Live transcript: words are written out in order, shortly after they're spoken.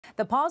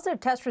The positive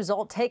test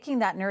result taking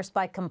that nurse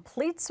by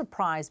complete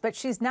surprise, but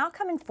she's now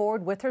coming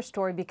forward with her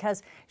story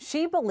because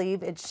she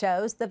believes it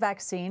shows the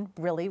vaccine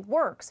really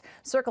works.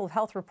 Circle of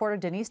Health reporter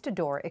Denise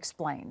Dedore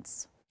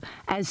explains.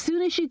 As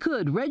soon as she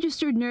could,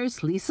 registered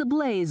nurse Lisa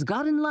Blaze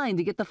got in line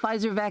to get the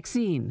Pfizer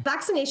vaccine.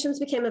 Vaccinations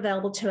became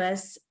available to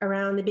us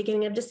around the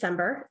beginning of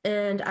December,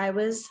 and I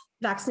was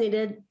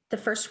vaccinated the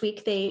first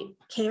week they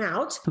came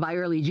out. By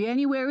early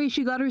January,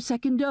 she got her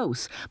second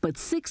dose, but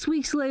 6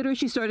 weeks later,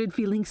 she started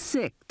feeling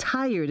sick,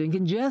 tired, and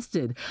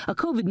congested. A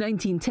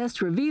COVID-19 test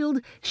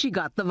revealed she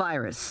got the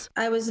virus.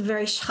 I was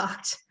very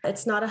shocked.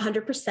 It's not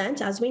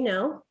 100%, as we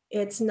know.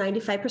 It's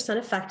 95%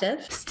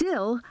 effective.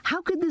 Still,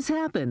 how could this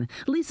happen?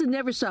 Lisa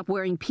never stopped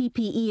wearing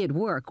PPE at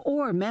work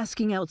or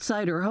masking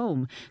outside her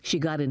home. She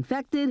got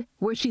infected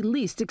where she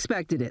least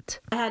expected it.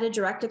 I had a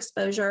direct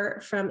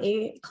exposure from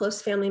a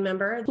close family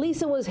member.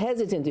 Lisa was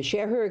hesitant to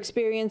share her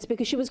experience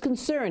because she was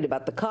concerned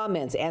about the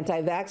comments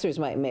anti-vaxxers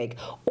might make,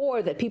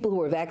 or that people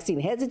who are vaccine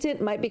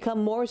hesitant might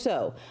become more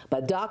so.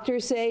 But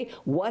doctors say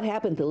what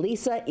happened to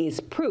Lisa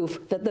is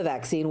proof that the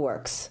vaccine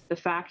works. The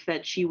fact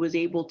that she was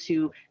able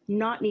to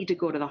not need to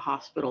go to the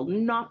hospital,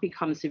 not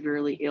become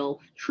severely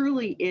ill,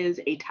 truly is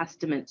a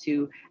testament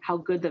to how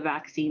good the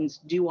vaccines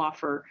do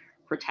offer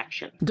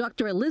protection.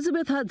 Dr.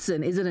 Elizabeth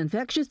Hudson is an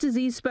infectious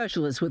disease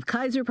specialist with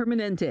Kaiser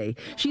Permanente.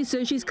 She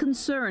says she's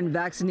concerned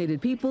vaccinated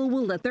people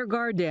will let their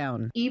guard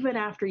down. Even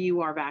after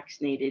you are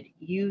vaccinated,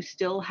 you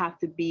still have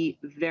to be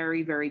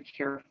very, very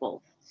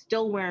careful.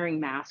 Still wearing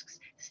masks,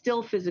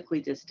 still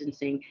physically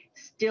distancing,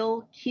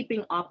 still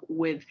keeping up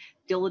with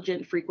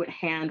diligent, frequent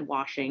hand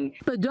washing.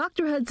 But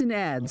Dr. Hudson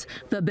adds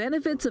the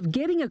benefits of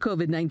getting a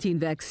COVID-19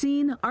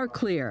 vaccine are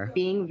clear.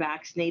 Being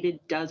vaccinated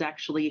does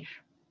actually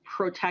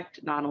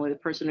protect not only the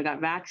person who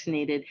got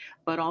vaccinated,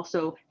 but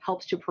also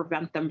helps to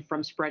prevent them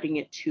from spreading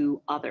it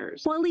to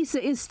others. While Lisa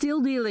is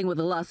still dealing with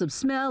a loss of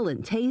smell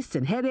and taste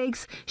and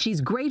headaches, she's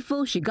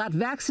grateful she got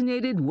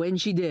vaccinated when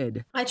she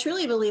did. I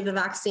truly believe the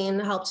vaccine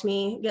helped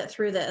me get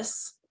through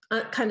this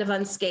kind of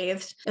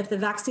unscathed. If the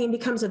vaccine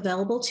becomes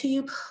available to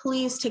you,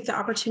 please take the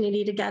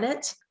opportunity to get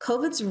it.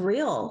 COVID's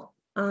real.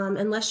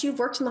 Unless you've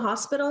worked in the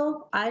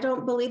hospital, I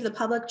don't believe the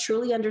public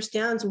truly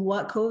understands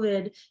what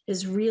COVID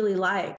is really like.